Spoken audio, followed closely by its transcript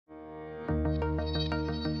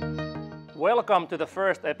Welcome to the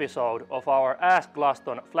first episode of our Ask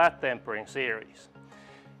Glaston flat tempering series.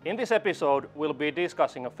 In this episode, we'll be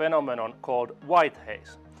discussing a phenomenon called white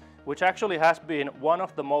haze, which actually has been one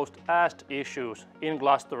of the most asked issues in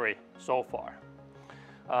glastory so far.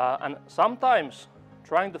 And sometimes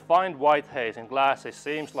trying to find white haze in glasses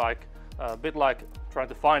seems like a bit like trying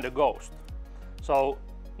to find a ghost. So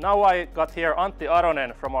now I got here Antti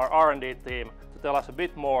Aronen from our R&D team to tell us a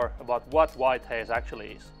bit more about what white haze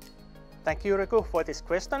actually is. Thank you, Riku, for this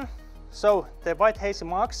question. So, the white haze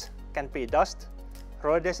marks can be dust,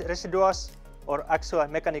 road residuals, or actual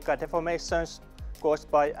mechanical deformations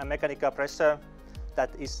caused by a mechanical pressure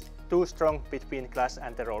that is too strong between glass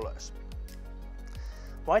and the rollers.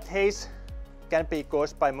 White haze can be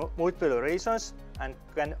caused by multiple reasons and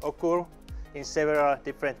can occur in several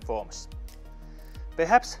different forms.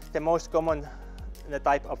 Perhaps the most common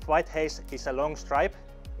type of white haze is a long stripe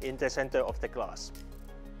in the center of the glass.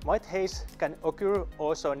 White haze can occur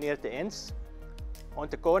also near the ends, on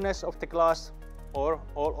the corners of the glass, or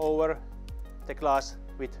all over the glass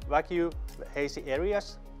with vacuum hazy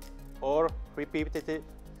areas or repeated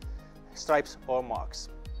stripes or marks.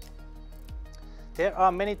 There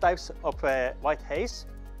are many types of white haze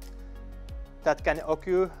that can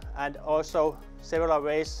occur, and also several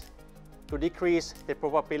ways to decrease the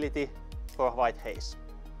probability for white haze.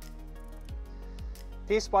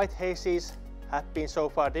 These white hazes have been so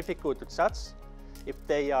far difficult to judge if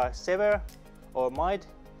they are severe or mild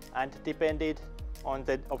and depended on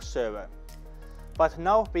the observer. But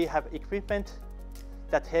now we have equipment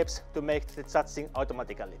that helps to make the judging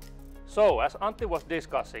automatically. So, as Antti was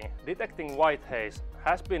discussing, detecting white haze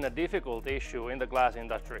has been a difficult issue in the glass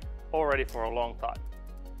industry already for a long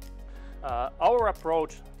time. Our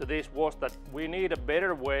approach to this was that we need a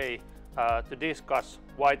better way to discuss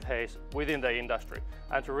white haze within the industry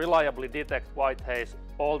and to reliably detect white haze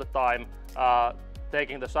all the time,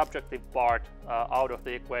 taking the subjective part out of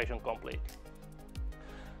the equation completely.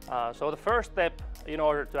 So the first step in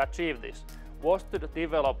order to achieve this was to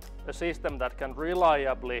develop a system that can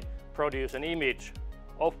reliably produce an image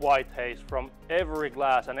of white haze from every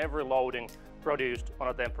glass and every loading produced on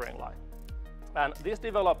a tempering line. And this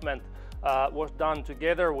development was done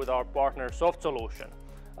together with our partner Soft Solution,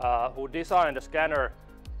 who designed a scanner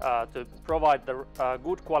to provide the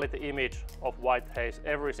good quality image of white haze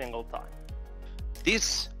every single time.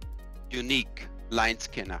 This unique line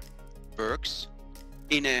scanner works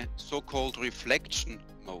in a so-called reflection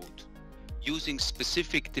mode, using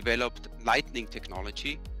specific developed lighting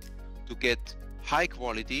technology to get high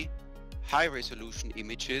quality, high resolution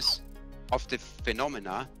images of the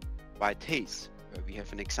phenomena white haze. We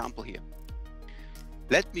have an example here.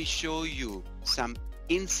 Let me show you some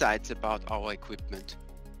insights about our equipment.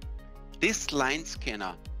 This line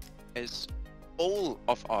scanner, as all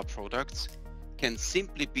of our products, can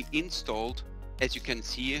simply be installed, as you can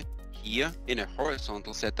see here, in a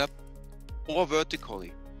horizontal setup or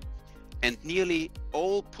vertically. And nearly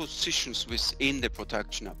all positions within the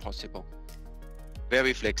production are possible.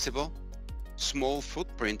 Very flexible, small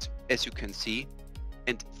footprint, as you can see,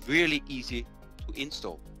 and really easy to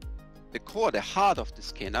install. The core, the heart of the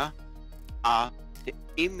scanner, are the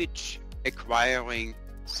image acquiring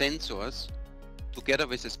sensors together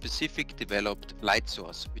with a specific developed light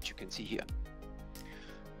source, which you can see here.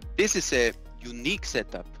 This is a unique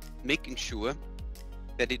setup, making sure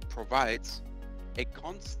that it provides a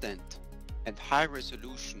constant and high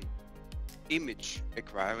resolution image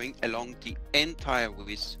acquiring along the entire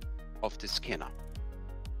width of the scanner.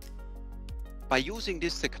 By using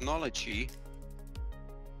this technology,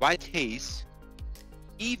 white haze,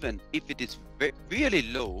 even if it is really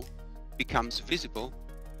low, becomes visible,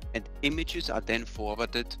 and images are then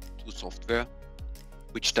forwarded to software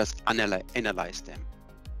which does analyze them.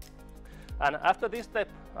 And after this step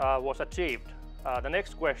was achieved, the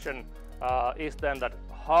next question is then that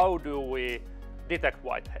how do we detect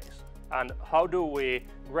white haze, and how do we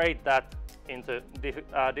grade that into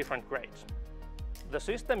different grades? The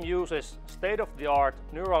system uses state-of-the-art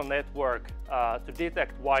neural network to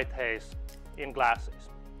detect white haze in glasses.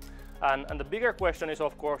 And the bigger question is,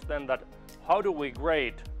 of course, then that how do we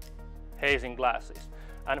grade haze in glasses?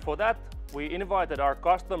 And for that, we invited our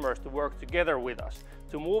customers to work together with us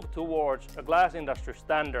to move towards a glass industry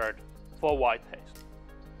standard for white haze.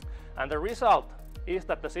 And the result is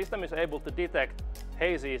that the system is able to detect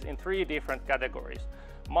hazes in 3 different categories: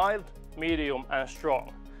 mild, medium, and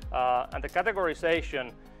strong. And the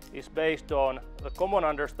categorization is based on the common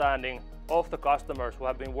understanding of the customers who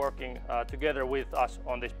have been working together with us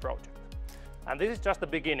on this project. And this is just the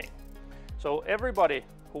beginning. So everybody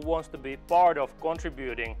who wants to be part of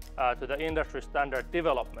contributing to the industry standard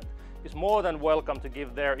development is more than welcome to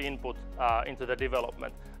give their input into the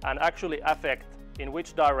development and actually affect in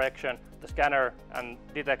which direction the scanner and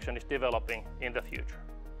detection is developing in the future.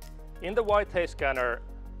 In the white haze scanner,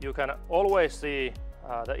 you can always see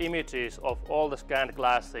the images of all the scanned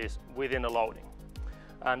glasses within a loading.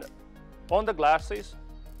 And on the glasses,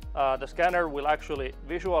 the scanner will actually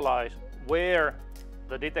visualize where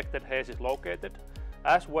the detected haze is located,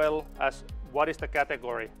 as well as what is the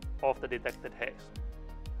category of the detected haze.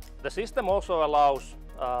 The system also allows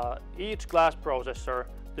each glass processor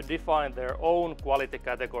to define their own quality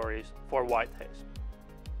categories for white haze.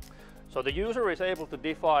 So the user is able to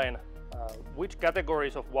define which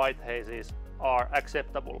categories of white hazes are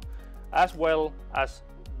acceptable, as well as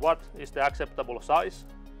what is the acceptable size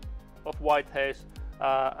of white haze,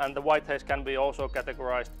 and the white haze can be also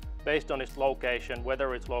categorized based on its location,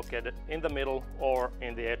 whether it's located in the middle or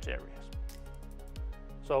in the edge areas.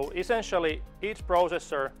 So essentially, each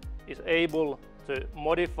processor is able to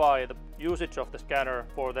modify the usage of the scanner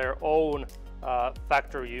for their own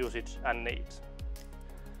factory usage and needs.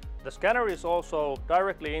 The scanner is also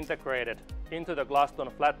directly integrated into the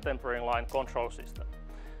Glaston flat tempering line control system.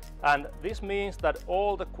 And this means that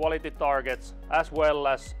all the quality targets as well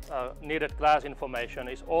as needed glass information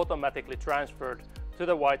is automatically transferred to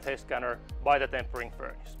the white haze scanner by the tempering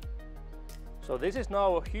furnace. So this is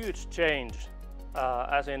now a huge change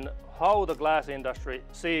as in how the glass industry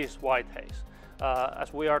sees white haze,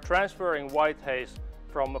 as we are transferring white haze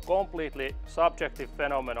from a completely subjective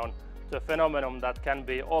phenomenon to a phenomenon that can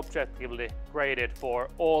be objectively graded for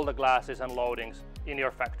all the glasses and loadings in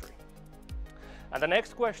your factory. And the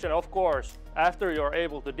next question, of course, after you're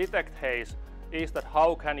able to detect haze, is that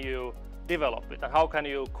how can you develop it and how can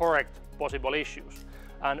you correct possible issues.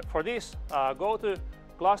 And for this, go to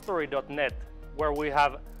glastory.net, where we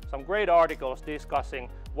have some great articles discussing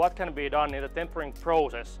what can be done in the tempering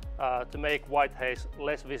process to make white haze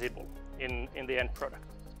less visible in the end product.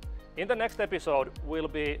 In the next episode, we'll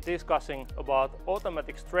be discussing about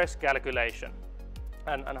automatic stress calculation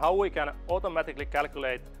and how we can automatically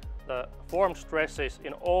calculate the formed stresses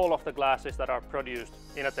in all of the glasses that are produced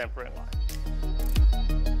in a tempering line.